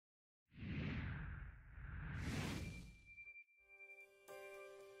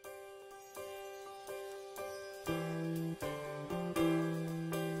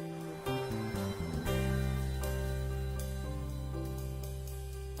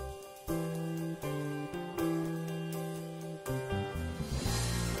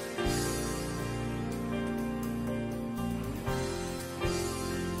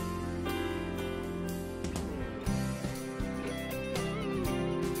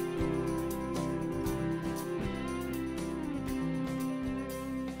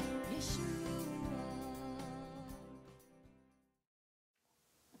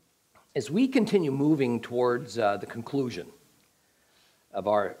As we continue moving towards the conclusion of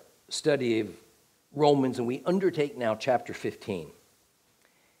our study of Romans, and we undertake now chapter 15,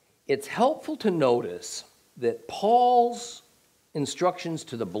 it's helpful to notice that Paul's instructions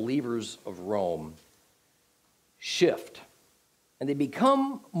to the believers of Rome shift, and they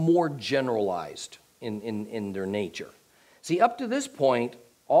become more generalized in their nature. See, up to this point,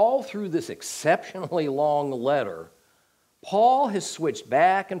 all through this exceptionally long letter, Paul has switched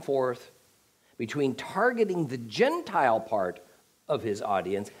back and forth between targeting the Gentile part of his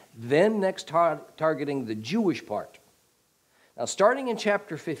audience, then next targeting the Jewish part. Now, starting in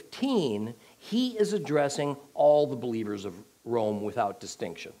chapter 15, he is addressing all the believers of Rome without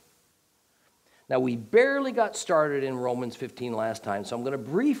distinction. Now, we barely got started in Romans 15 last time, so I'm going to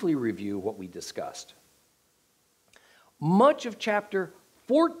briefly review what we discussed. Much of chapter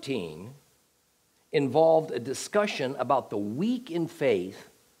 14 involved a discussion about the weak in faith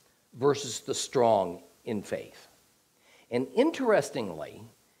versus the strong in faith. And interestingly,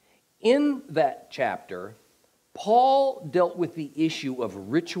 in that chapter, Paul dealt with the issue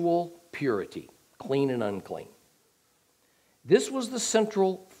of ritual purity, clean and unclean. This was the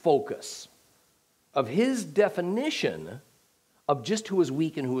central focus of his definition of just who is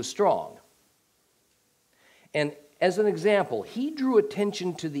weak and who is strong. And as an example, he drew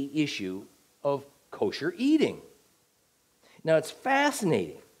attention to the issue of kosher eating. Now, it's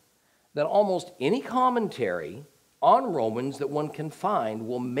fascinating that almost any commentary on Romans that one can find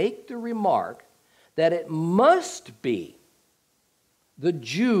will make the remark that it must be the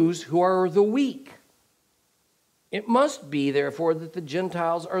Jews who are the weak. It must be, therefore, that the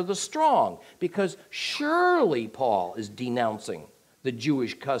Gentiles are the strong, because surely Paul is denouncing the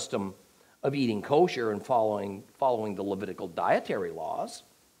Jewish custom of eating kosher and following the Levitical dietary laws.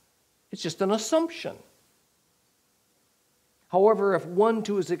 It's just an assumption. However, if one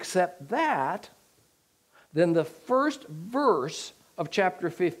too is to accept that, then the first verse of chapter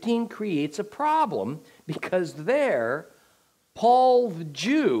 15 creates a problem, because there, Paul the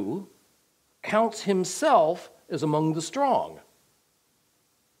Jew counts himself as among the strong.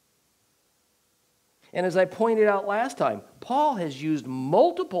 And as I pointed out last time, Paul has used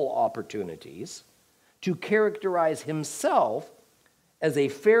multiple opportunities to characterize himself as a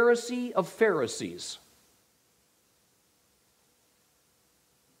Pharisee of Pharisees,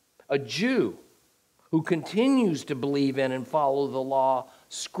 a Jew who continues to believe in and follow the law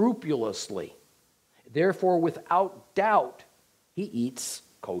scrupulously. Therefore, without doubt, he eats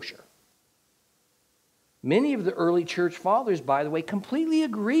kosher. Many of the early church fathers, by the way, completely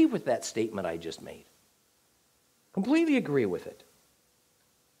agree with that statement I just made. Completely agree with it.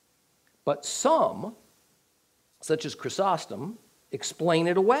 But some, such as Chrysostom, explain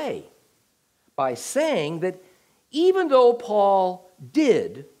it away by saying that even though Paul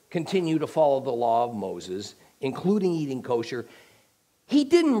did continue to follow the law of Moses, including eating kosher, he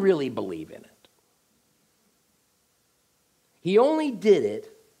didn't really believe in it. He only did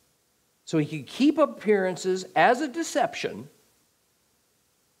it so he could keep appearances as a deception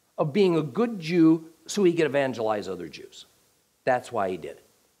of being a good Jew so he could evangelize other Jews. That's why he did it.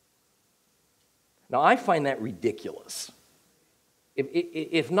 Now, I find that ridiculous,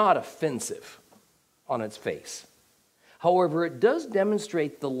 if not offensive on its face. However, it does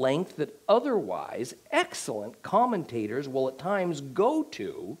demonstrate the length that otherwise excellent commentators will at times go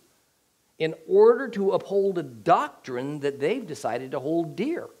to in order to uphold a doctrine that they've decided to hold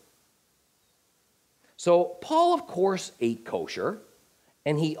dear. So Paul, of course, ate kosher,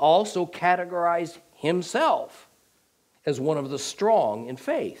 and he also categorized himself as one of the strong in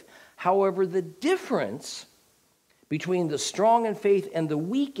faith. However, the difference between the strong in faith and the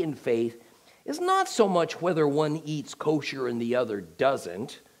weak in faith is not so much whether one eats kosher and the other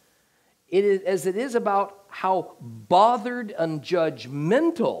doesn't, as it is about how bothered and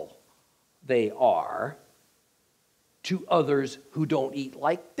judgmental they are to others who don't eat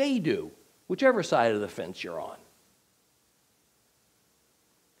like they do, whichever side of the fence you're on.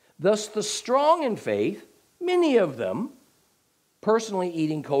 Thus, the strong in faith, many of them, personally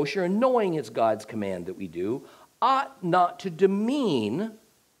eating kosher and knowing it's God's command that we do, ought not to demean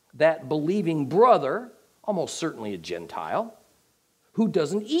that believing brother, almost certainly a Gentile, who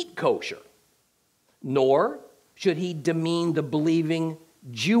doesn't eat kosher. Nor should he demean the believing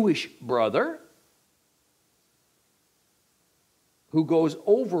Jewish brother who goes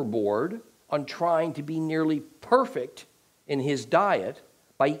overboard on trying to be nearly perfect in his diet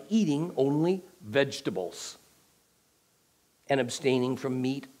by eating only vegetables and abstaining from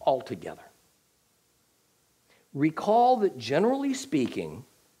meat altogether. Recall that generally speaking,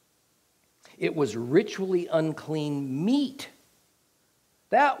 it was ritually unclean meat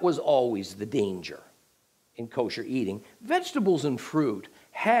That was always the danger in kosher eating. Vegetables and fruit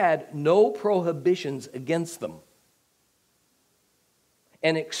had no prohibitions against them.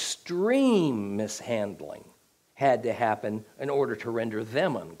 An extreme mishandling had to happen in order to render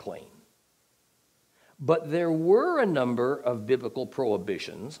them unclean. But there were a number of biblical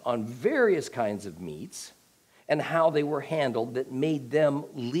prohibitions on various kinds of meats and how they were handled that made them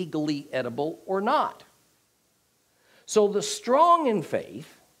legally edible or not. So the strong in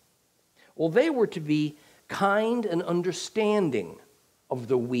faith, well, they were to be kind and understanding of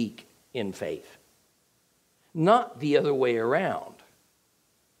the weak in faith, not the other way around.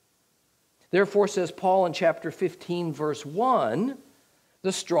 Therefore, says Paul in chapter 15, verse 1,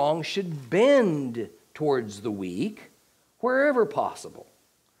 the strong should bend towards the weak wherever possible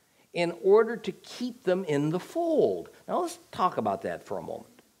in order to keep them in the fold. Now, let's talk about that for a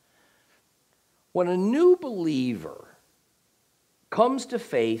moment. When a new believer comes to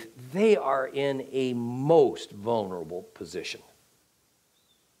faith, they are in a most vulnerable position.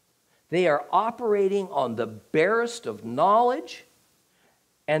 They are operating on the barest of knowledge,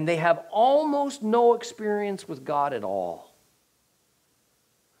 and they have almost no experience with God at all.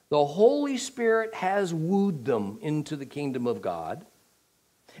 The Holy Spirit has wooed them into the kingdom of God,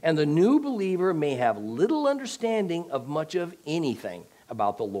 and the new believer may have little understanding of much of anything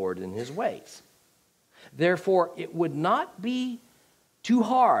about the Lord and his ways. Therefore, it would not be too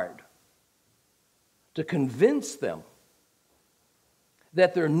hard to convince them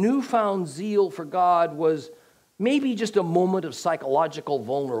that their newfound zeal for God was maybe just a moment of psychological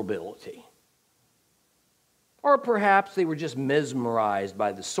vulnerability. Or perhaps they were just mesmerized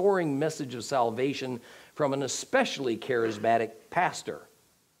by the soaring message of salvation from an especially charismatic pastor,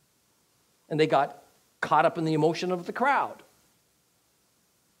 and they got caught up in the emotion of the crowd.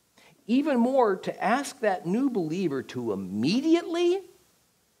 Even more, to ask that new believer to immediately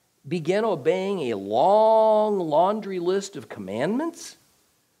begin obeying a long laundry list of commandments,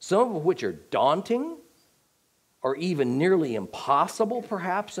 some of which are daunting or even nearly impossible,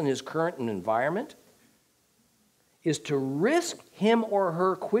 perhaps, in his current environment, is to risk him or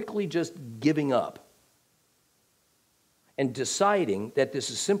her quickly just giving up and deciding that this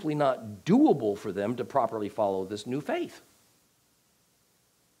is simply not doable for them to properly follow this new faith.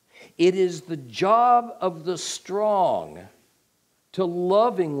 It is the job of the strong to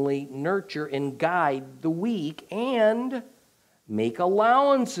lovingly nurture and guide the weak and make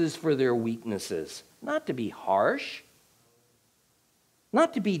allowances for their weaknesses, not to be harsh,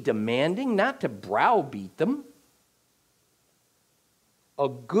 not to be demanding, not to browbeat them. A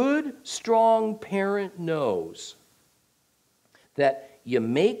good, strong parent knows that you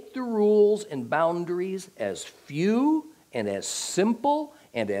make the rules and boundaries as few and as simple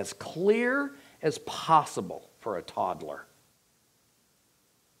and as clear as possible for a toddler.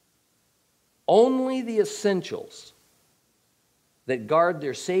 Only the essentials that guard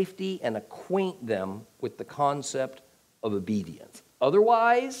their safety and acquaint them with the concept of obedience.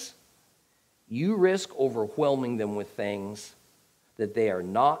 Otherwise, you risk overwhelming them with things that they are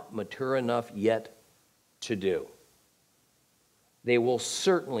not mature enough yet to do. They will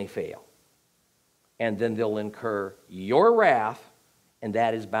certainly fail, and then they'll incur your wrath, and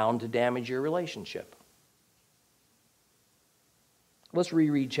that is bound to damage your relationship. Let's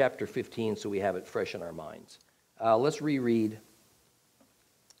reread chapter 15 so we have it fresh in our minds. Let's reread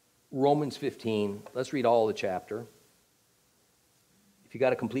Romans 15. Let's read all the chapter. If you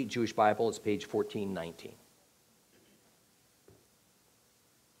got a complete Jewish Bible, it's page 1419.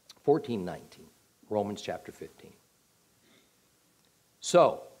 1419, Romans chapter 15.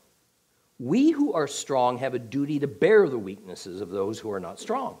 So, we who are strong have a duty to bear the weaknesses of those who are not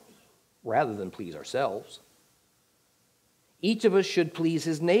strong, rather than please ourselves. Each of us should please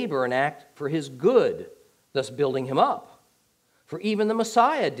his neighbor and act for his good, thus building him up. For even the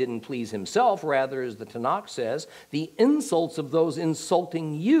Messiah didn't please himself, rather, as the Tanakh says, the insults of those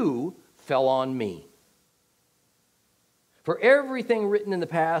insulting you fell on me. For everything written in the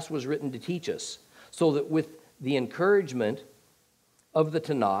past was written to teach us, so that with the encouragement of the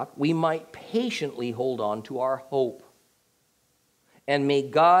Tanakh, we might patiently hold on to our hope. And may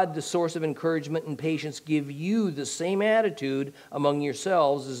God, the source of encouragement and patience, give you the same attitude among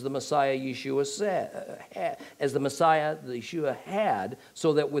yourselves as the Messiah Yeshua had,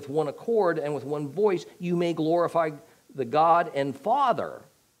 so that with one accord and with one voice you may glorify the God and Father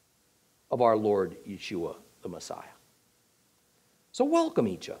of our Lord Yeshua, the Messiah. So welcome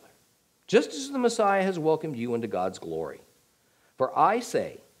each other, just as the Messiah has welcomed you into God's glory. For I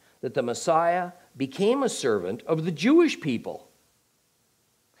say that the Messiah became a servant of the Jewish people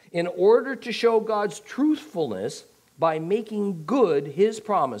in order to show God's truthfulness by making good his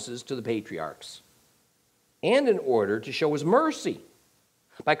promises to the patriarchs, and in order to show his mercy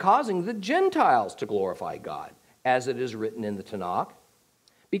by causing the Gentiles to glorify God, as it is written in the Tanakh.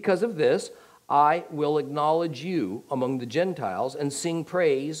 Because of this, I will acknowledge you among the Gentiles and sing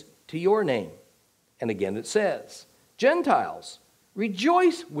praise to your name. And again it says, Gentiles,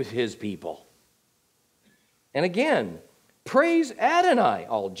 rejoice with his people. And again, praise Adonai,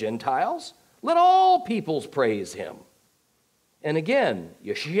 all Gentiles. Let all peoples praise him. And again,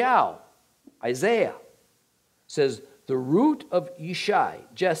 Yeshayahu, Isaiah, says, the root of Yishai,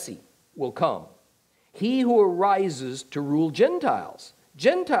 Jesse, will come. He who arises to rule Gentiles.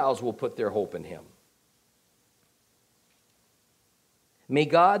 Gentiles will put their hope in him. May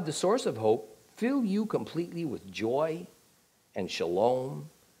God, the source of hope, fill you completely with joy and shalom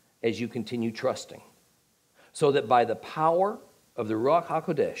as you continue trusting, so that by the power of the Ruach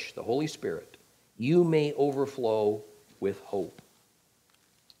HaKodesh, the Holy Spirit, you may overflow with hope.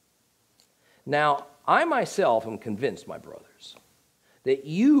 Now, I myself am convinced, my brothers, that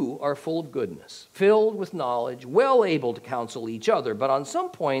you are full of goodness, filled with knowledge, well able to counsel each other. But on some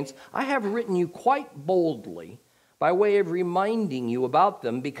points, I have written you quite boldly by way of reminding you about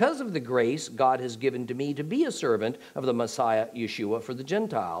them because of the grace God has given to me to be a servant of the Messiah Yeshua for the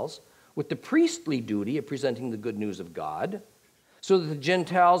Gentiles, with the priestly duty of presenting the good news of God, so that the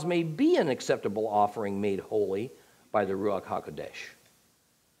Gentiles may be an acceptable offering made holy by the Ruach HaKodesh.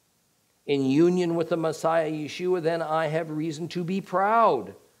 In union with the Messiah Yeshua, then, I have reason to be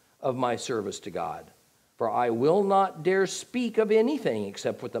proud of my service to God. For I will not dare speak of anything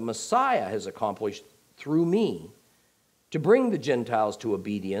except what the Messiah has accomplished through me, to bring the Gentiles to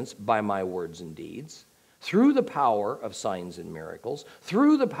obedience by my words and deeds, through the power of signs and miracles,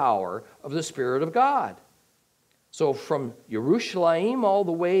 through the power of the Spirit of God. So from Jerusalem all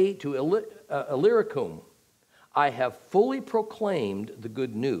the way to Illyricum, I have fully proclaimed the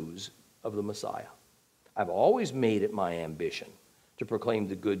good news of the Messiah. I've always made it my ambition to proclaim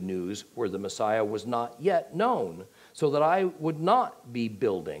the good news where the Messiah was not yet known, so that I would not be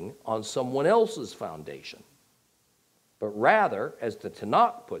building on someone else's foundation, but rather, as the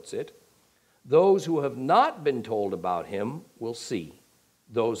Tanakh puts it, those who have not been told about him will see.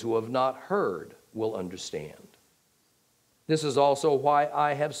 Those who have not heard will understand. This is also why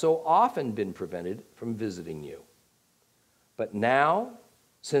I have so often been prevented from visiting you. But now,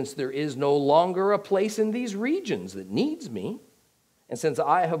 since there is no longer a place in these regions that needs me, and since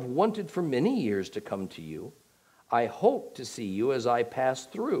I have wanted for many years to come to you, I hope to see you as I pass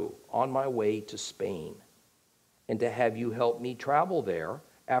through on my way to Spain, and to have you help me travel there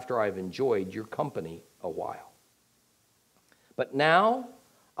after I've enjoyed your company a while. But now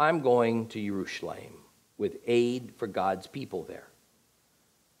I'm going to Jerusalem with aid for God's people there.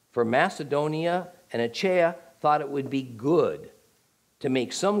 For Macedonia and Achaia thought it would be good to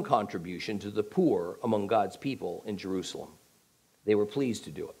make some contribution to the poor among God's people in Jerusalem. They were pleased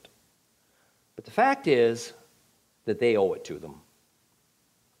to do it. But the fact is that they owe it to them.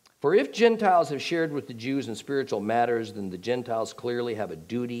 For if Gentiles have shared with the Jews in spiritual matters, then the Gentiles clearly have a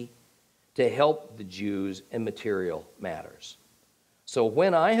duty to help the Jews in material matters. So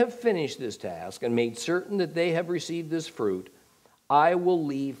when I have finished this task and made certain that they have received this fruit, I will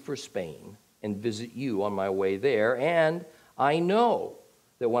leave for Spain and visit you on my way there, and I know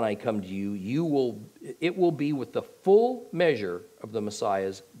that when I come to you, it will be with the full measure of the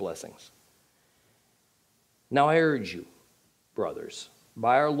Messiah's blessings. Now I urge you, brothers,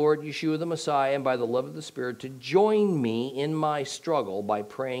 by our Lord Yeshua the Messiah and by the love of the Spirit, to join me in my struggle by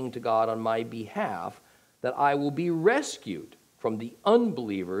praying to God on my behalf that I will be rescued from the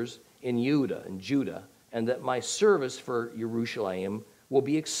unbelievers in Judah, and that my service for Jerusalem will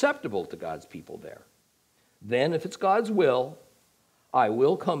be acceptable to God's people there. Then, if it's God's will, I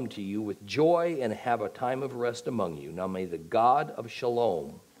will come to you with joy and have a time of rest among you. Now may the God of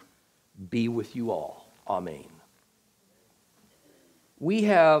Shalom be with you all. Amen. We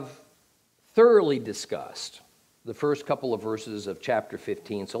have thoroughly discussed the first couple of verses of chapter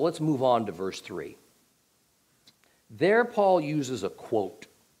 15, so let's move on to verse 3. There Paul uses a quote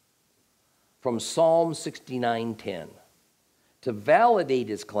from Psalm 69:10 to validate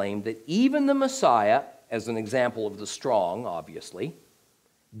his claim that even the Messiah, as an example of the strong, obviously,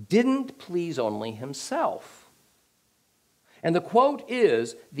 didn't please only himself. And the quote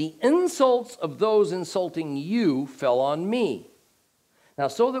is, "The insults of those insulting you fell on me." Now,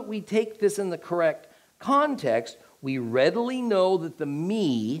 so that we take this in the correct context, we readily know that the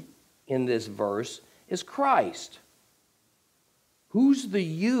me in this verse is Christ. Who's the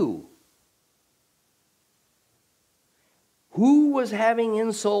you? Who was having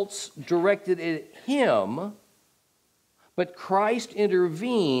insults directed at him But Christ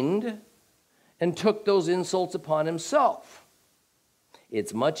intervened and took those insults upon himself.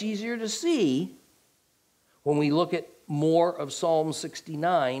 It's much easier to see when we look at more of Psalm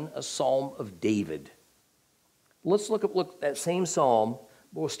 69, a psalm of David. Let's look at that same psalm.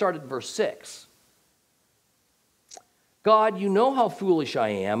 We'll start at verse 6. God, you know how foolish I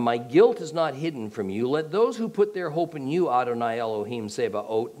am. My guilt is not hidden from you. Let those who put their hope in you, Adonai Elohim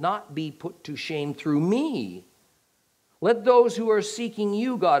Sebaot, not be put to shame through me. Let those who are seeking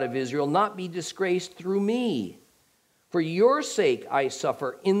you, God of Israel, not be disgraced through me. For your sake I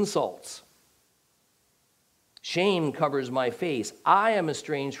suffer insults. Shame covers my face. I am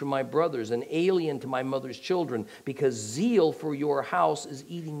estranged from my brothers, an alien to my mother's children, because zeal for your house is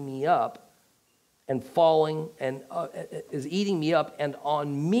eating me up and and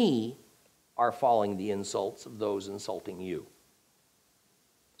on me are falling the insults of those insulting you.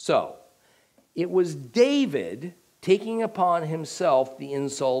 So, it was David taking upon himself the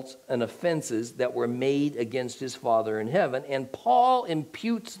insults and offenses that were made against his Father in heaven, and Paul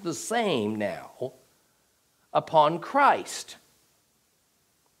imputes the same now upon Christ.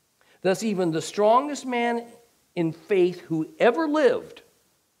 Thus, even the strongest man in faith who ever lived,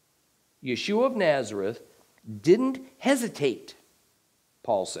 Yeshua of Nazareth, didn't hesitate,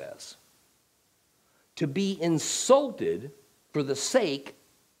 Paul says, to be insulted for the sake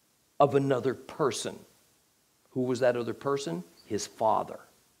of another person. Who was that other person? His Father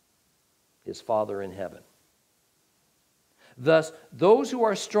in heaven. Thus, those who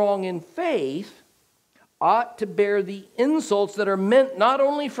are strong in faith ought to bear the insults that are meant not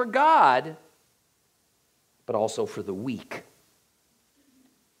only for God, but also for the weak.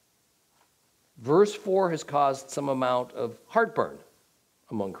 Verse 4 has caused some amount of heartburn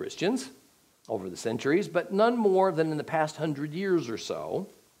among Christians over the centuries, but none more than in the past 100 years or so,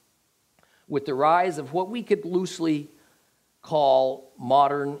 with the rise of what we could loosely call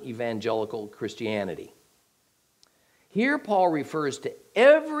modern evangelical Christianity. Here Paul refers to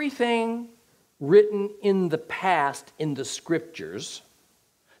everything written in the past in the Scriptures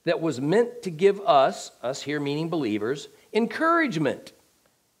that was meant to give us here meaning believers, encouragement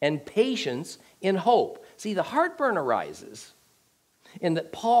and patience in hope. See, the heartburn arises in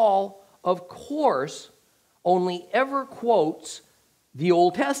that Paul, of course, only ever quotes the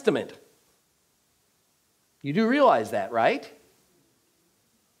Old Testament. You do realize that, right?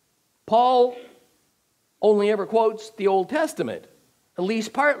 Paul only ever quotes the Old Testament, at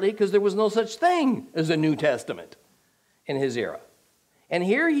least partly because there was no such thing as a New Testament in his era. And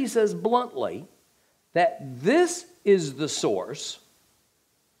here he says bluntly that this is the source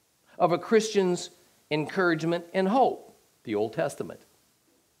of a Christian's encouragement and hope, the Old Testament.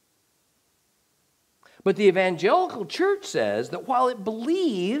 But the evangelical church says that while it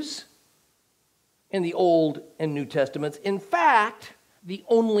believes in the Old and New Testaments, in fact, the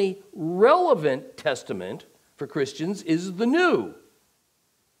only relevant testament for Christians is the New.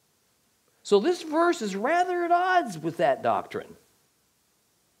 So this verse is rather at odds with that doctrine.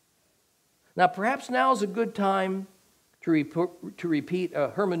 Now, perhaps now is a good time to repeat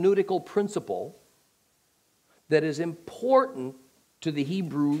a hermeneutical principle that is important to the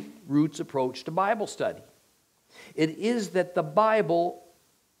Hebrew roots approach to Bible study. It is that in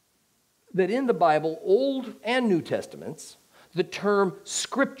the Bible, Old and New Testaments, the term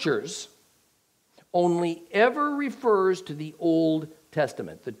scriptures only ever refers to the Old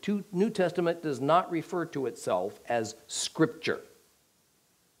Testament. The New Testament does not refer to itself as scripture.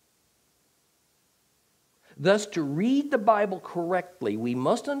 Thus, to read the Bible correctly, we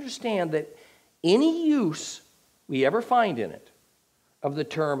must understand that any use we ever find in it of the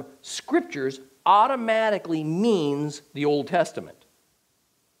term scriptures automatically means the Old Testament.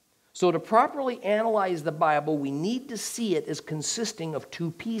 So to properly analyze the Bible, we need to see it as consisting of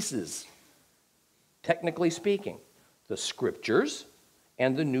two pieces, technically speaking, the Scriptures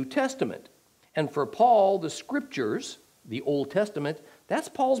and the New Testament. And for Paul, the Scriptures, the Old Testament, that's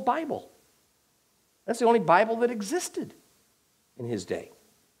Paul's Bible. That's the only Bible that existed in his day.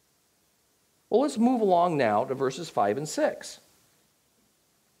 Well, let's move along now to verses 5 and 6.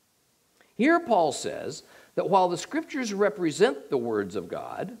 Here Paul says that while the Scriptures represent the words of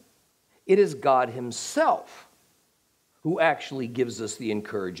God, it is God himself who actually gives us the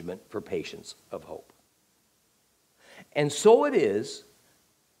encouragement for patience of hope. And so it is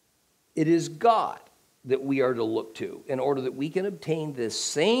God that we are to look to in order that we can obtain this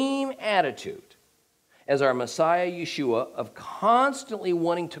same attitude as our Messiah Yeshua of constantly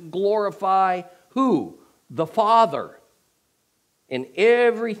wanting to glorify who? The Father in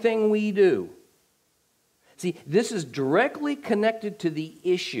everything we do. See, this is directly connected to the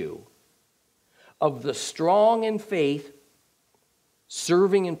issue of the strong in faith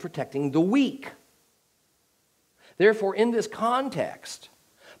serving and protecting the weak. Therefore, in this context,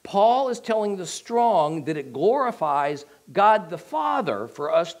 Paul is telling the strong that it glorifies God the Father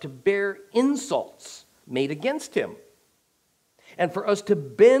for us to bear insults made against him, and for us to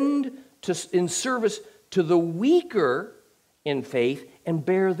bend in service to the weaker in faith and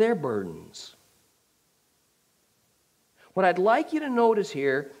bear their burdens. What I'd like you to notice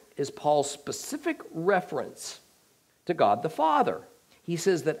here is Paul's specific reference to God the Father. He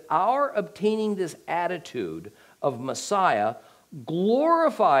says that our obtaining this attitude of Messiah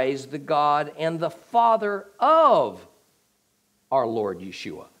glorifies the God and the Father of our Lord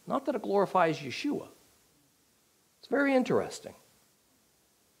Yeshua. Not that it glorifies Yeshua. It's very interesting.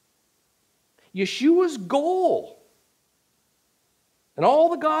 Yeshua's goal in all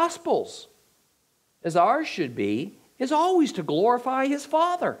the Gospels, as ours should be, is always to glorify his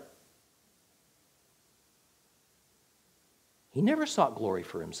Father. He never sought glory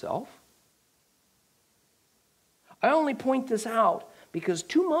for himself. I only point this out because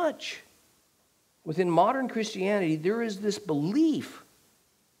too much within modern Christianity, there is this belief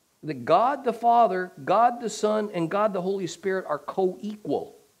that God the Father, God the Son, and God the Holy Spirit are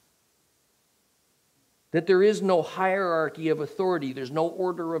co-equal. That there is no hierarchy of authority, there's no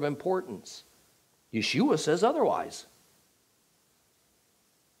order of importance. Yeshua says otherwise.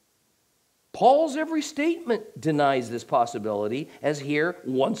 Paul's every statement denies this possibility, as here,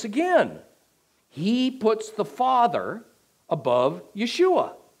 once again, he puts the Father above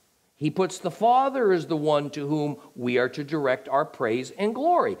Yeshua. He puts the Father as the one to whom we are to direct our praise and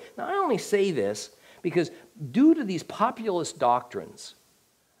glory. Now, I only say this because due to these populist doctrines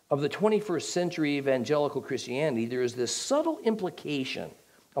of the 21st century evangelical Christianity, there is this subtle implication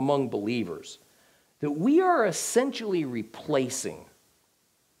among believers that we are essentially replacing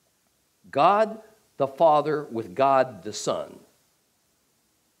God the Father with God the Son.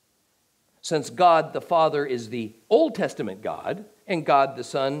 Since God the Father is the Old Testament God and God the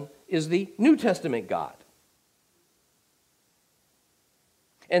Son is the New Testament God.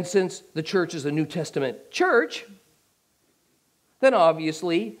 And since the church is a New Testament church, then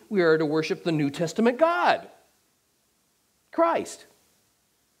obviously we are to worship the New Testament God, Christ.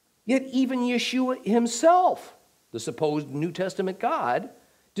 Yet even Yeshua himself, the supposed New Testament God,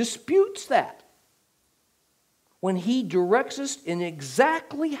 disputes that when he directs us in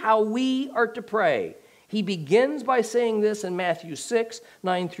exactly how we are to pray. He begins by saying this in Matthew 6,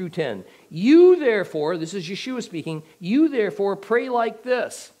 9 through 10. You therefore, this is Yeshua speaking, you therefore pray like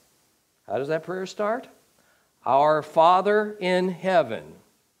this. How does that prayer start? Our Father in heaven.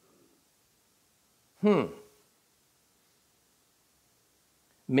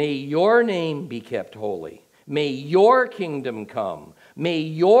 May your name be kept holy. May your kingdom come. May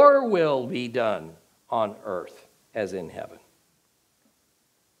your will be done on earth as in heaven.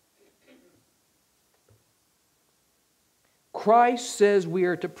 Christ says we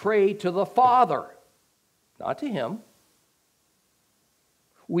are to pray to the Father, not to him.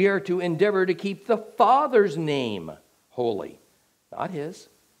 We are to endeavor to keep the Father's name holy, not his.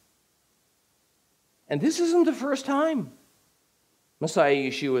 And this isn't the first time Messiah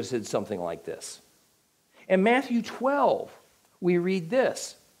Yeshua said something like this. In Matthew 12, we read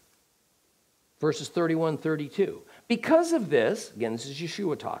this, verses 31 and 32. Because of this, again, this is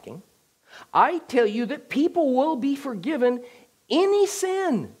Yeshua talking, I tell you that people will be forgiven any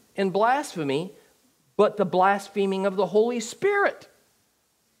sin and blasphemy, but the blaspheming of the Holy Spirit,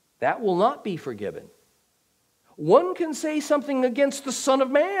 that will not be forgiven. One can say something against the Son of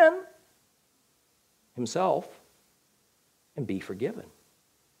Man himself and be forgiven.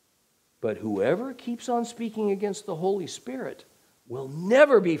 But whoever keeps on speaking against the Holy Spirit will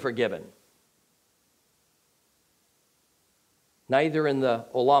never be forgiven. Neither in the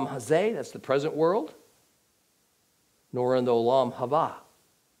Olam Hazeh, that's the present world, nor in the Olam Haba,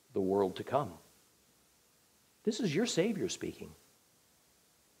 the world to come. This is your Savior speaking.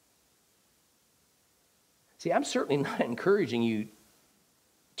 See, I'm certainly not encouraging you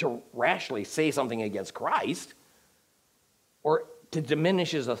to rashly say something against Christ or to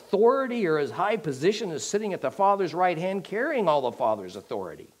diminish his authority or his high position as sitting at the Father's right hand carrying all the Father's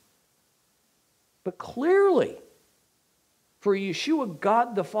authority. But clearly, for Yeshua,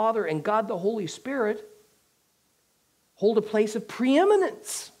 God the Father and God the Holy Spirit hold a place of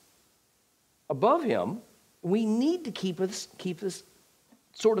preeminence above him. We need to keep this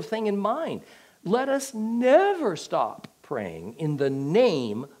sort of thing in mind. Let us never stop praying in the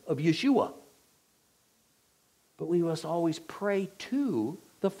name of Yeshua. But we must always pray to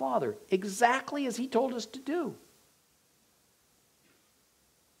the Father, exactly as he told us to do.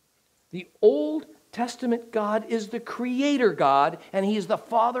 The Old Testament God is the creator God, and he's the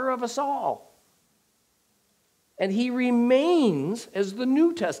father of us all. And he remains as the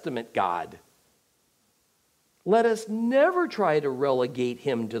New Testament God. Let us never try to relegate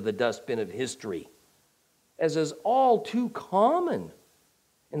him to the dustbin of history, as is all too common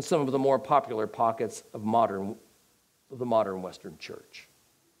in some of the more popular pockets of the modern Western church.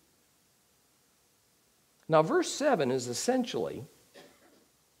 Now, verse 7 is essentially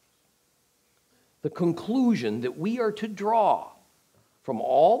the conclusion that we are to draw from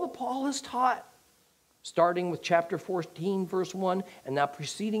all that Paul has taught, starting with chapter 14, verse 1, and now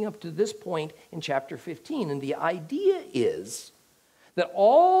proceeding up to this point in chapter 15. And the idea is that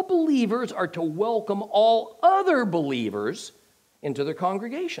all believers are to welcome all other believers into their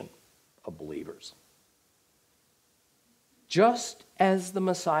congregation of believers, just as the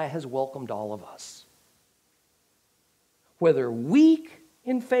Messiah has welcomed all of us. Whether weak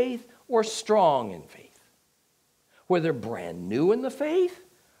in faith or strong in faith, whether brand new in the faith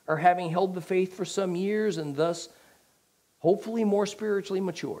or having held the faith for some years and thus hopefully more spiritually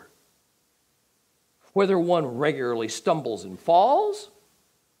mature, whether one regularly stumbles and falls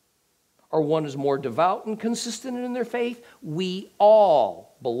or one is more devout and consistent in their faith, we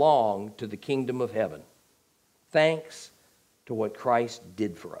all belong to the kingdom of heaven, thanks to what Christ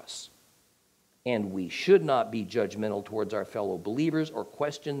did for us. And we should not be judgmental towards our fellow believers or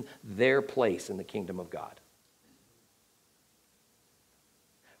question their place in the kingdom of God.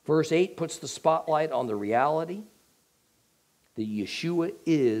 Verse 8 puts the spotlight on the reality that Yeshua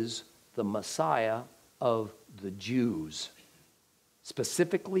is the Messiah of the Jews.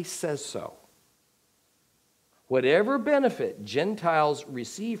 Specifically says so. Whatever benefit Gentiles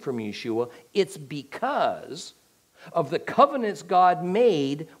receive from Yeshua, it's because of the covenants God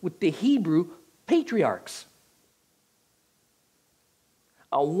made with the Hebrew patriarchs.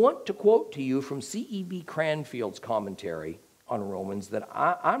 I want to quote to you from C.E.B. Cranfield's commentary on Romans that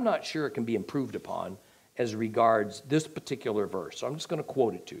I'm not sure it can be improved upon as regards this particular verse. So I'm just going to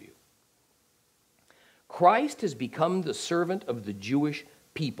quote it to you. Christ has become the servant of the Jewish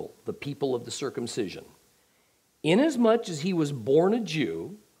people, the people of the circumcision, inasmuch as he was born a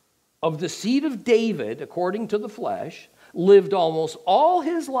Jew, of the seed of David according to the flesh, lived almost all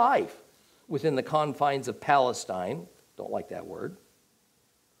his life within the confines of Palestine, don't like that word,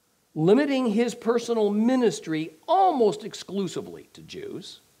 limiting his personal ministry almost exclusively to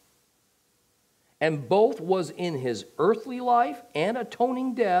Jews, and both was in his earthly life and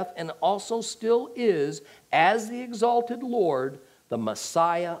atoning death, and also still is, as the exalted Lord, the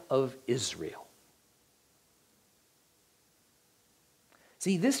Messiah of Israel.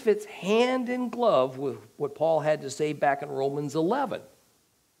 See, this fits hand in glove with what Paul had to say back in Romans 11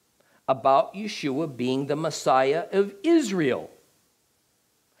 about Yeshua being the Messiah of Israel,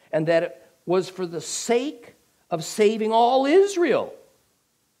 and that it was for the sake of saving all Israel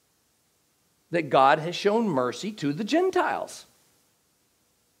that God has shown mercy to the Gentiles.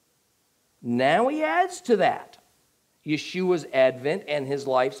 Now he adds to that Yeshua's advent and his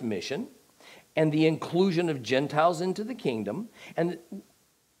life's mission and the inclusion of Gentiles into the kingdom. And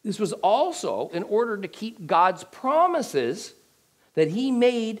this was also in order to keep God's promises that he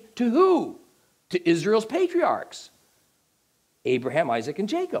made to who? To Israel's patriarchs, Abraham, Isaac, and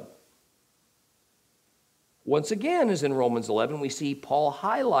Jacob. Once again, as in Romans 11, we see Paul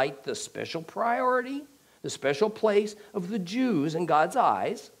highlight the special priority, the special place of the Jews in God's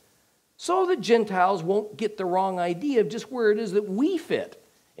eyes, so that Gentiles won't get the wrong idea of just where it is that we fit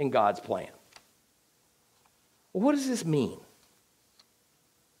in God's plan. Well, what does this mean?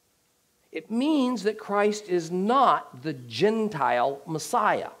 It means that Christ is not the Gentile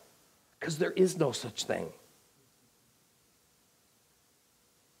Messiah, because there is no such thing.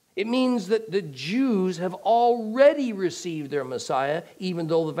 It means that the Jews have already received their Messiah, even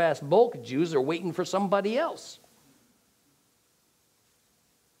though the vast bulk of Jews are waiting for somebody else.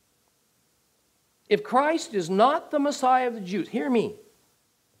 If Christ is not the Messiah of the Jews, hear me.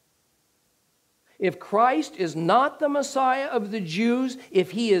 If Christ is not the Messiah of the Jews,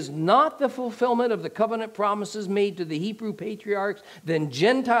 if he is not the fulfillment of the covenant promises made to the Hebrew patriarchs, then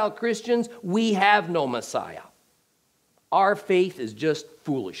Gentile Christians, we have no Messiah. Our faith is just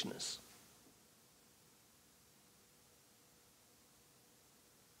foolishness.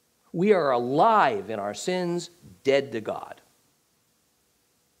 We are alive in our sins, dead to God.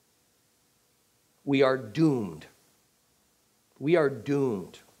 We are doomed. We are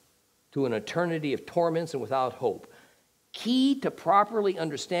doomed to an eternity of torments and without hope. Key to properly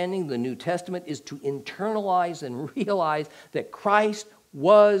understanding the New Testament is to internalize and realize that Christ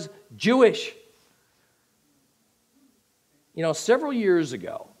was Jewish. You know, several years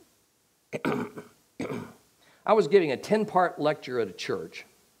ago, I was giving a 10-part lecture at a church,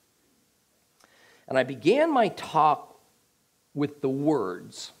 and I began my talk with the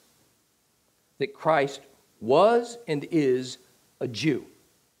words that Christ was and is a Jew.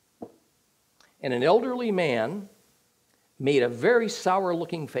 And an elderly man made a very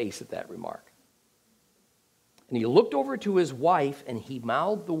sour-looking face at that remark. And he looked over to his wife, and he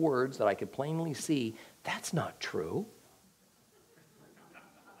mouthed the words that I could plainly see, "That's not true."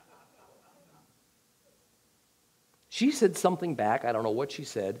 She said something back. I don't know what she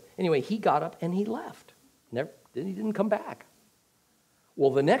said. Anyway, he got up and he left. He didn't come back.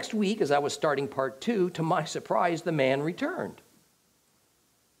 Well, the next week, as I was starting part 2, to my surprise, the man returned.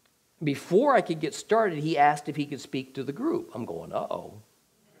 Before I could get started, he asked if he could speak to the group. I'm going, uh-oh.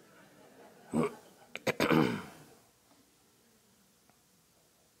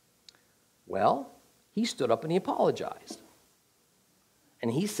 Well, he stood up and he apologized.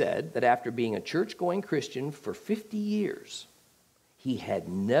 And he said that after being a church-going Christian for 50 years, he had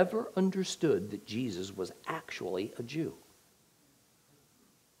never understood that Jesus was actually a Jew.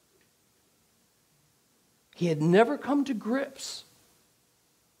 He had never come to grips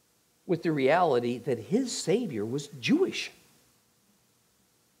with the reality that his Savior was Jewish.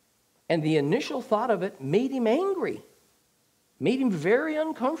 And the initial thought of it made him angry, made him very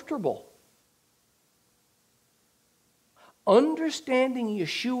uncomfortable. Understanding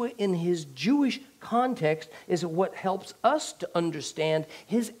Yeshua in his Jewish context is what helps us to understand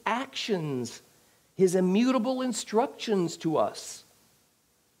his actions, his immutable instructions to us.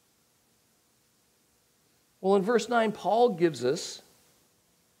 Well, in verse 9, Paul gives us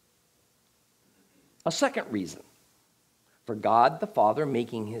a second reason for God the Father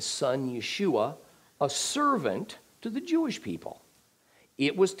making his Son Yeshua a servant to the Jewish people.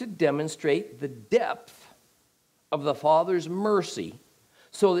 It was to demonstrate the depth of the Father's mercy,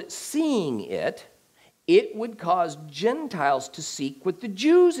 so that seeing it, it would cause Gentiles to seek what the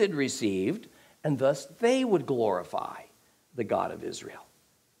Jews had received, and thus they would glorify the God of Israel.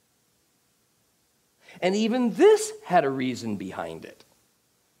 And even this had a reason behind it.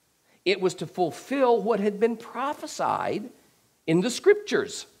 It was to fulfill what had been prophesied in the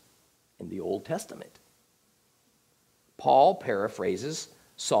Scriptures in the Old Testament. Paul paraphrases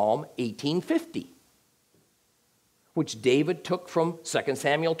Psalm 18:50. Which David took from 2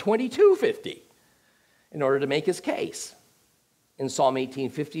 Samuel 22:50 in order to make his case. In Psalm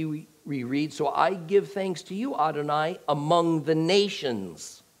 18:50, we read, "So I give thanks to you, Adonai, among the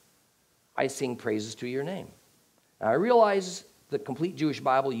nations. I sing praises to your name." Now, I realize the complete Jewish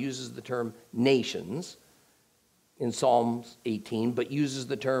Bible uses the term nations in Psalm 18, but uses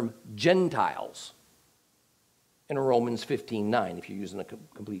the term Gentiles in Romans 15:9, if you're using a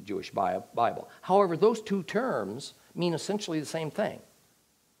complete Jewish Bible. However, those two terms mean essentially the same thing.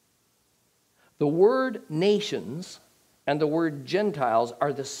 The word nations and the word Gentiles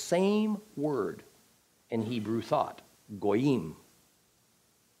are the same word in Hebrew thought, goyim.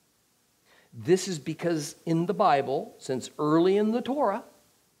 This is because in the Bible, since early in the Torah,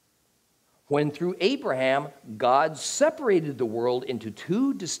 when through Abraham, God separated the world into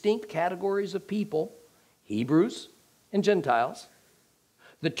two distinct categories of people, Hebrews and Gentiles,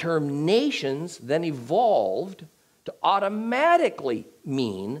 the term nations then evolved to automatically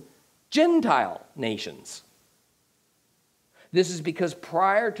mean Gentile nations. This is because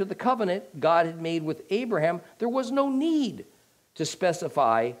prior to the covenant God had made with Abraham, there was no need to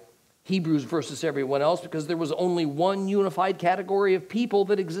specify Hebrews versus everyone else, because there was only one unified category of people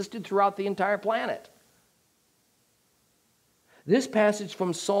that existed throughout the entire planet. This passage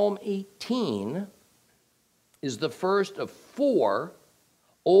from Psalm 18 is the first of 4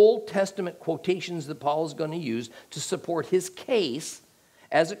 Old Testament quotations that Paul is going to use to support his case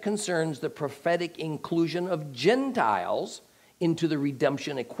as it concerns the prophetic inclusion of Gentiles into the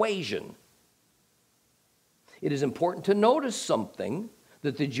redemption equation. It is important to notice something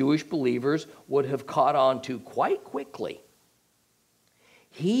that the Jewish believers would have caught on to quite quickly.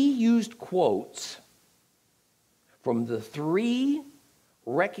 He used quotes from the 3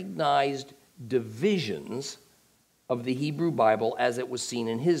 recognized divisions of the Hebrew Bible as it was seen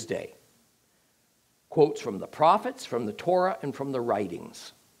in his day. Quotes from the prophets, from the Torah, and from the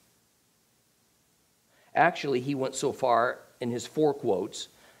writings. Actually, he went so far in his 4 quotes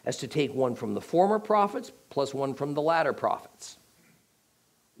as to take one from the former prophets plus one from the latter prophets.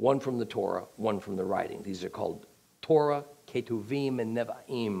 One from the Torah, one from the writing. These are called Torah, Ketuvim, and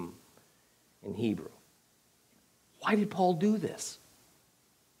Nevi'im in Hebrew. Why did Paul do this?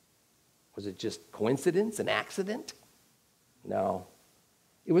 Was it just coincidence, an accident? No.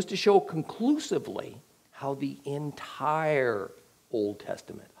 It was to show conclusively how the entire Old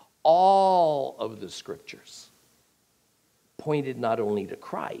Testament, all of the Scriptures, pointed not only to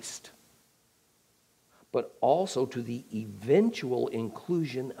Christ, but also to the eventual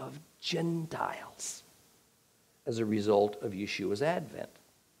inclusion of Gentiles as a result of Yeshua's advent.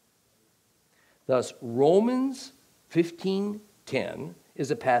 Thus, Romans 15:10 is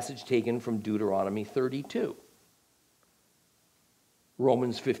a passage taken from Deuteronomy 32.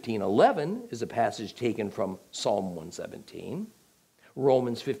 Romans 15:11 is a passage taken from Psalm 117.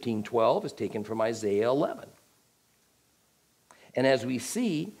 Romans 15:12 is taken from Isaiah 11. And as we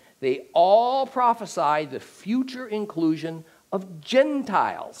see, they all prophesy the future inclusion of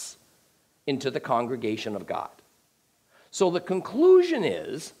Gentiles into the congregation of God. So the conclusion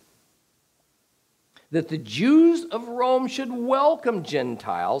is that the Jews of Rome should welcome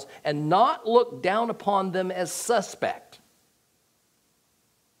Gentiles and not look down upon them as suspect,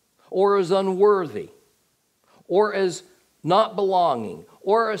 or as unworthy, or as not belonging,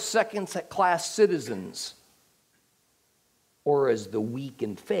 or as second-class citizens, or as the weak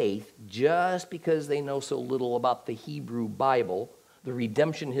in faith, just because they know so little about the Hebrew Bible, the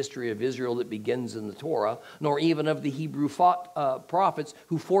redemption history of Israel that begins in the Torah, nor even of the Hebrew prophets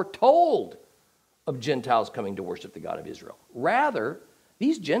who foretold of Gentiles coming to worship the God of Israel. Rather,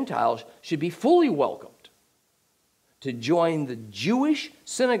 these Gentiles should be fully welcomed to join the Jewish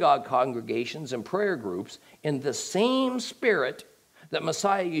synagogue congregations and prayer groups in the same spirit that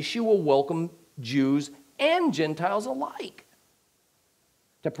Messiah Yeshua welcomed Jews and Gentiles alike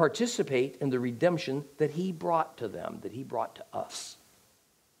to participate in the redemption that he brought to them, that he brought to us.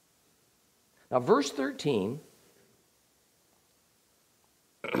 Now, verse 13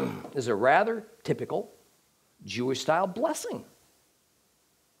 is a rather typical Jewish-style blessing.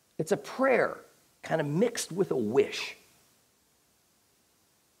 It's a prayer, kind of mixed with a wish.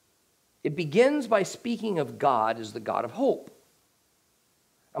 It begins by speaking of God as the God of hope.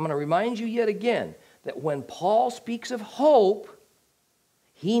 I'm going to remind you yet again that when Paul speaks of hope,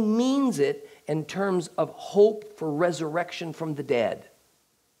 he means it in terms of hope for resurrection from the dead.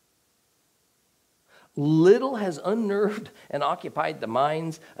 Little has unnerved and occupied the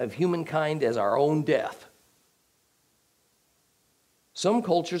minds of humankind as our own death. Some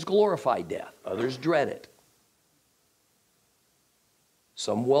cultures glorify death, others dread it.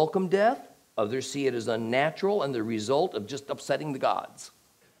 Some welcome death, others see it as unnatural and the result of just upsetting the gods.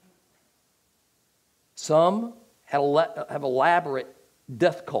 Some have elaborate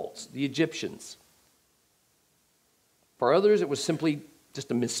death cults, the Egyptians. For others, it was simply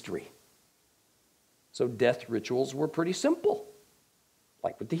just a mystery. So death rituals were pretty simple,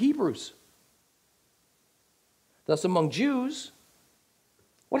 like with the Hebrews. Thus, among Jews,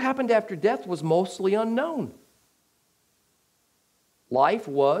 what happened after death was mostly unknown. Life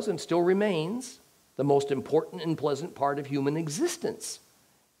was and still remains the most important and pleasant part of human existence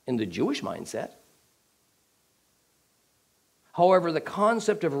in the Jewish mindset. However, the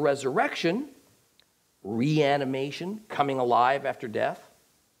concept of resurrection, reanimation, coming alive after death,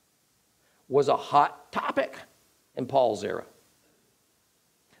 was a hot topic in Paul's era.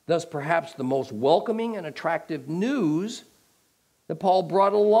 Thus, perhaps the most welcoming and attractive news that Paul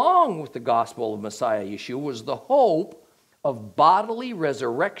brought along with the gospel of Messiah Yeshua was the hope of bodily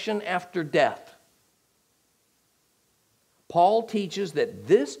resurrection after death. Paul teaches that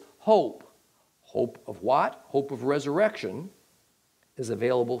this hope of what? Hope of resurrection, is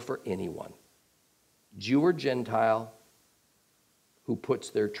available for anyone, Jew or Gentile, who puts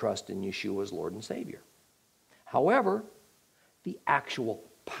their trust in Yeshua as Lord and Savior. However, the actual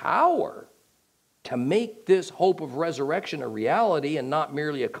power to make this hope of resurrection a reality and not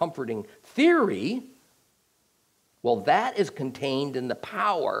merely a comforting theory, well, that is contained in the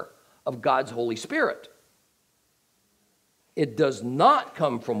power of God's Holy Spirit. It does not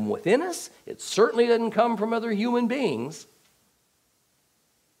come from within us. It certainly doesn't come from other human beings.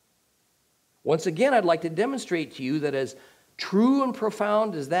 Once again, I'd like to demonstrate to you that as true and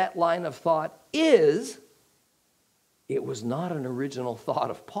profound as that line of thought is, it was not an original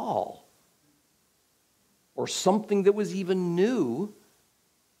thought of Paul or something that was even new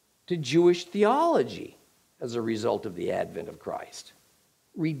to Jewish theology as a result of the advent of Christ.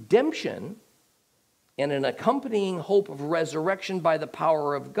 Redemption and an accompanying hope of resurrection by the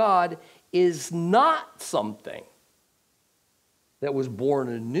power of God is not something that was born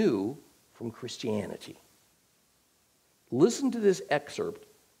anew from Christianity. Listen to this excerpt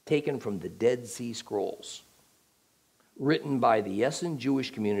taken from the Dead Sea Scrolls, written by the Essen Jewish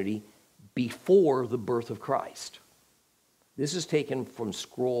community before the birth of Christ. This is taken from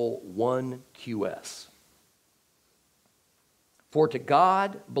scroll 1QS. For to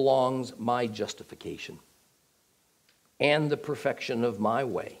God belongs my justification, and the perfection of my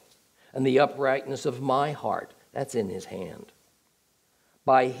way, and the uprightness of my heart, That's in his hand.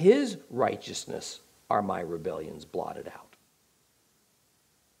 By his righteousness are my rebellions blotted out.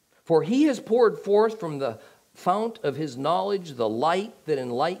 For he has poured forth from the fount of his knowledge the light that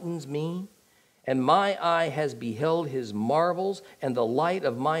enlightens me, and my eye has beheld his marvels, and the light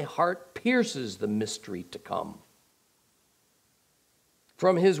of my heart pierces the mystery to come.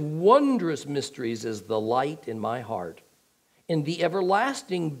 From his wondrous mysteries is the light in my heart. In the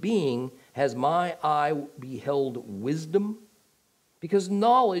everlasting being has my eye beheld wisdom, because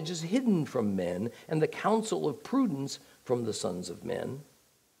knowledge is hidden from men, and the counsel of prudence from the sons of men.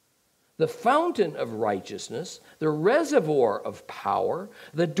 The fountain of righteousness, the reservoir of power,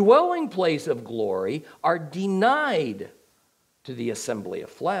 the dwelling place of glory are denied to the assembly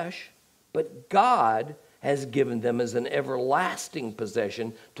of flesh, but God has given them as an everlasting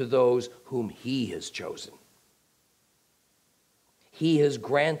possession to those whom he has chosen. He has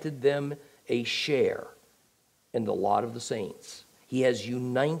granted them a share in the lot of the saints. He has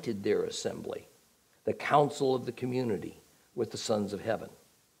united their assembly, the council of the community, with the sons of heaven.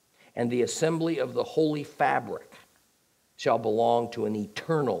 And the assembly of the holy fabric shall belong to an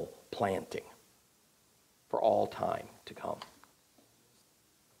eternal planting for all time to come.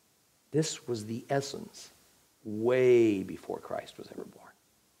 This was the essence way before Christ was ever born.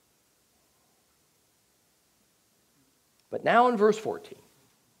 But now in verse 14,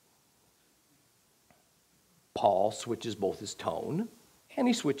 Paul switches both his tone and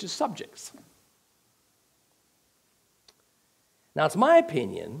he switches subjects. Now, it's my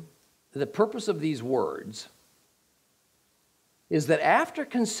opinion that the purpose of these words is that after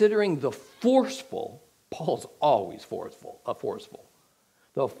considering the forceful, Paul's always forceful,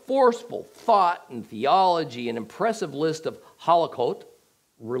 the forceful thought and theology and impressive list of halachot,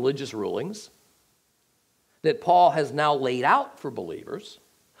 religious rulings, that Paul has now laid out for believers,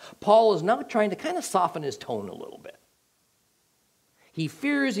 Paul is now trying to kind of soften his tone a little bit. He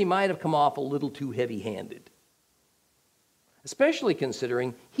fears he might have come off a little too heavy-handed, especially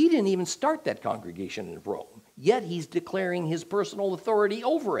considering he didn't even start that congregation in Rome, yet he's declaring his personal authority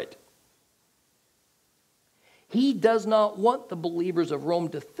over it. He does not want the believers of Rome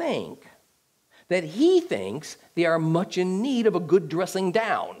to think that he thinks they are much in need of a good dressing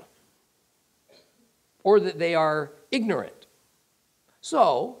down, or that they are ignorant.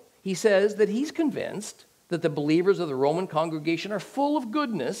 So he says that he's convinced that the believers of the Roman congregation are full of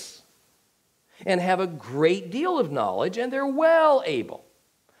goodness and have a great deal of knowledge, and they're well able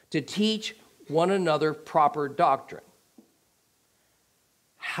to teach one another proper doctrine.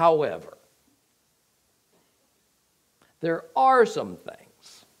 However, there are some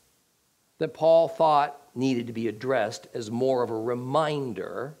things that Paul thought needed to be addressed as more of a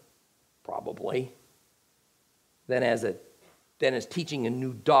reminder, probably, than as teaching a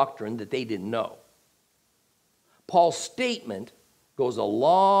new doctrine that they didn't know. Paul's statement goes a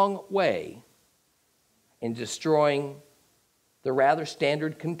long way in destroying the rather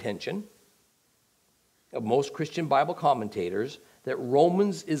standard contention of most Christian Bible commentators that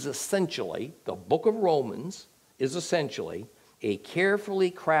Romans is essentially, the book of Romans is essentially a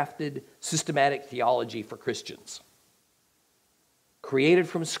carefully crafted systematic theology for Christians, created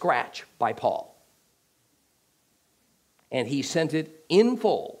from scratch by Paul. And he sent it in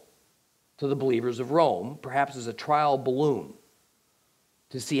full to the believers of Rome, perhaps as a trial balloon,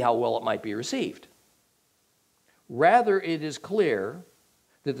 to see how well it might be received. Rather, it is clear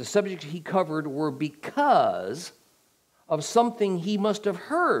that the subjects he covered were because of something he must have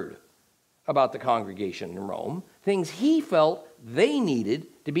heard about the congregation in Rome, things he felt they needed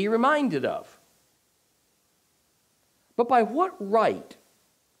to be reminded of. But by what right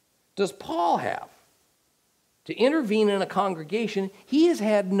does Paul have to intervene in a congregation he has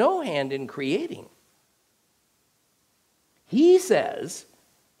had no hand in creating? He says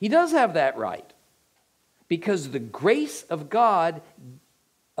he does have that right because the grace of God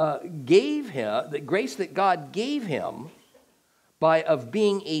gave him, the grace that God gave him of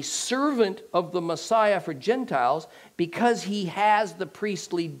being a servant of the Messiah for Gentiles, because he has the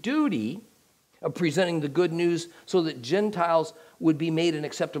priestly duty of presenting the good news so that Gentiles would be made an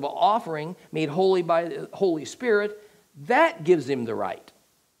acceptable offering, made holy by the Holy Spirit. That gives him the right.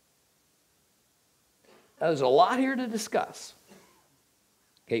 Now, there's a lot here to discuss.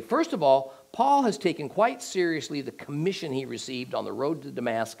 Okay, first of all, Paul has taken quite seriously the commission he received on the road to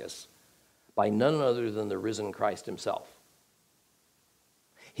Damascus by none other than the risen Christ himself.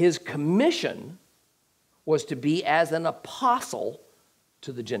 His commission was to be as an apostle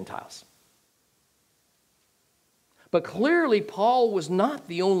to the Gentiles. But clearly, Paul was not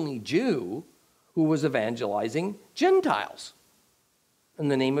the only Jew who was evangelizing Gentiles in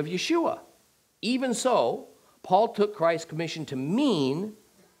the name of Yeshua. Even so, Paul took Christ's commission to mean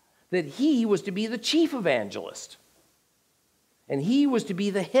that he was to be the chief evangelist. And he was to be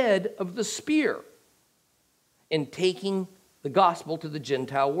the head of the spear in taking the gospel to the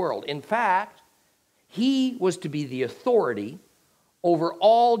Gentile world. In fact, he was to be the authority over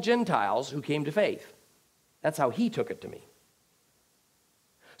all Gentiles who came to faith. That's how he took it to me.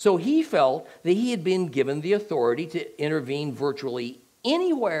 So he felt that he had been given the authority to intervene virtually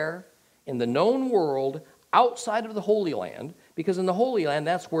anywhere in the known world outside of the Holy Land, because in the Holy Land,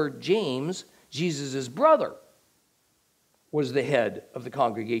 that's where James, Jesus' brother, was the head of the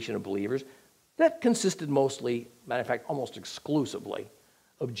congregation of believers that consisted mostly, matter of fact, almost exclusively,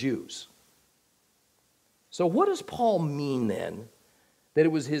 of Jews. So what does Paul mean then that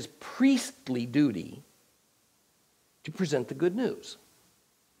it was his priestly duty to present the good news?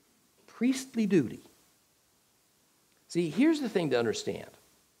 Priestly duty. See, here's the thing to understand.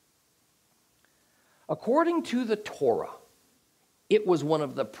 According to the Torah, it was one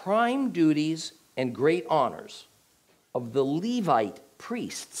of the prime duties and great honors of the Levite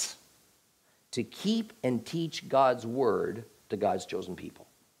priests to keep and teach God's word to God's chosen people.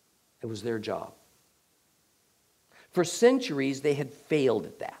 It was their job. For centuries, they had failed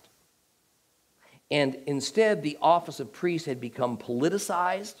at that. And instead, the office of priest had become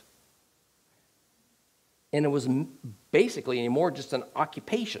politicized, and it was basically anymore just an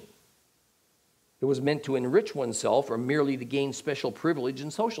occupation. It was meant to enrich oneself or merely to gain special privilege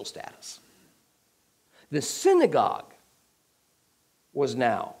and social status. The synagogue was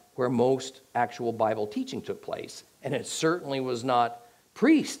now where most actual Bible teaching took place, and it certainly was not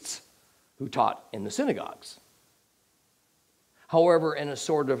priests who taught in the synagogues. However, in a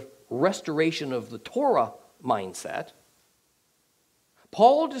sort of restoration of the Torah mindset,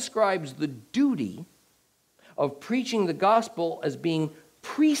 Paul describes the duty of preaching the gospel as being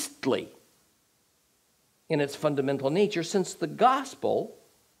priestly in its fundamental nature, since the gospel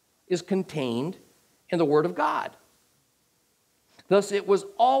is contained in the Word of God. Thus, it was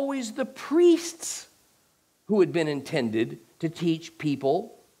always the priests who had been intended to teach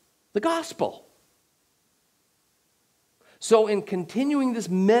people the gospel. So in continuing this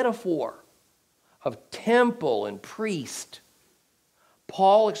metaphor of temple and priest,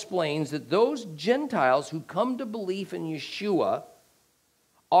 Paul explains that those Gentiles who come to belief in Yeshua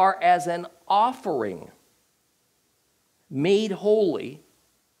are as an offering made holy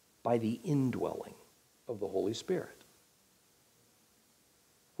by the indwelling of the Holy Spirit,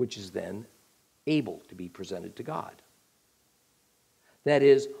 which is then able to be presented to God. That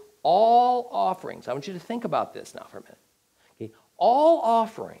is, all offerings, I want you to think about this now for a minute. Okay, all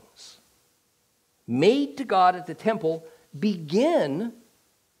offerings made to God at the temple begin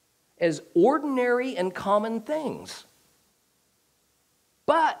as ordinary and common things.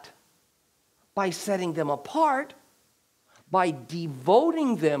 But by setting them apart, by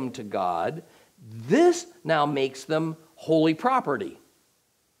devoting them to God, this now makes them holy property.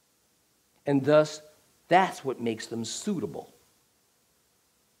 And thus, that's what makes them suitable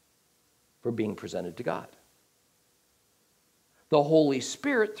for being presented to God. The Holy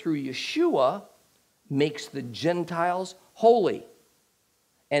Spirit, through Yeshua, makes the Gentiles holy.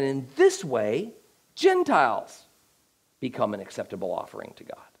 And in this way, Gentiles become an acceptable offering to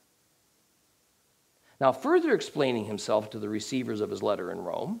God. Now, further explaining himself to the receivers of his letter in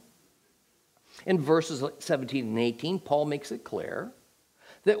Rome, in verses 17 and 18, Paul makes it clear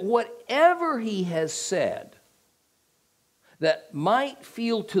that whatever he has said that might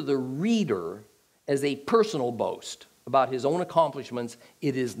feel to the reader as a personal boast about his own accomplishments,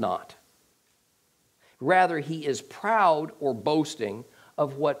 it is not. Rather, he is proud or boasting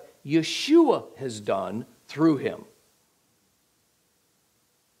of what Yeshua has done through him.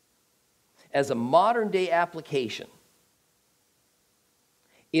 As a modern-day application,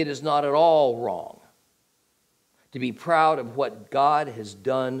 it is not at all wrong to be proud of what God has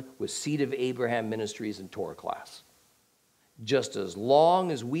done with Seed of Abraham Ministries and Torah class. Just as long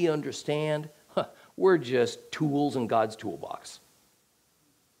as we understand, we're just tools in God's toolbox.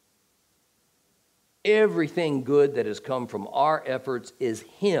 Everything good that has come from our efforts is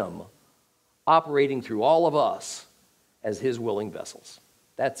Him operating through all of us as His willing vessels.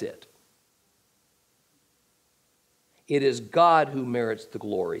 That's it. It is God who merits the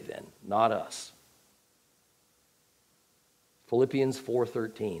glory then, not us. Philippians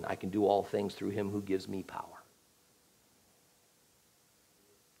 4:13, I can do all things through him who gives me power.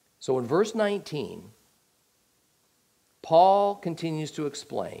 So in verse 19, Paul continues to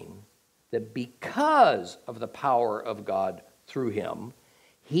explain that because of the power of God through him,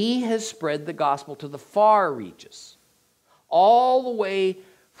 he has spread the gospel to the far reaches, all the way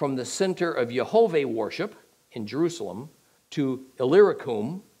from the center of Jehovah worship in Jerusalem to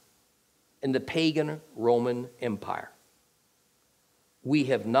Illyricum in the pagan Roman Empire. We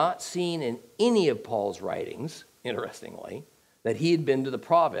have not seen in any of Paul's writings, interestingly, that he had been to the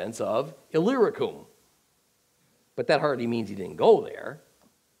province of Illyricum. But that hardly means he didn't go there.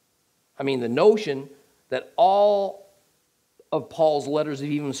 I mean, the notion that all of Paul's letters have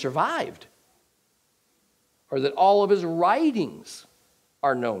even survived, or that all of his writings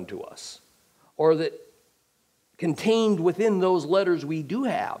are known to us, or that contained within those letters we do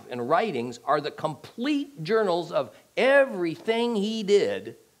have in writings are the complete journals of everything he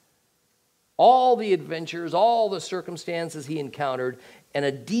did, all the adventures, all the circumstances he encountered, and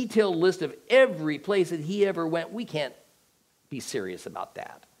a detailed list of every place that he ever went. We can't be serious about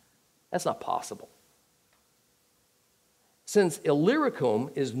that. That's not possible. Since Illyricum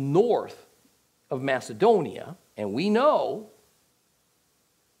is north of Macedonia, and we know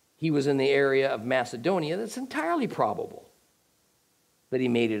he was in the area of Macedonia, that's entirely probable that he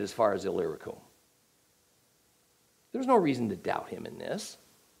made it as far as Illyricum. There's no reason to doubt him in this.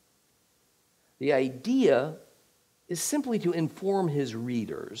 The idea is simply to inform his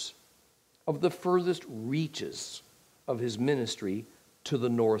readers of the furthest reaches of his ministry to the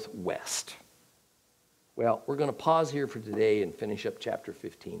northwest. Well, we're going to pause here for today and finish up chapter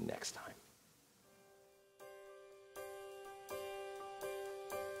 15 next time.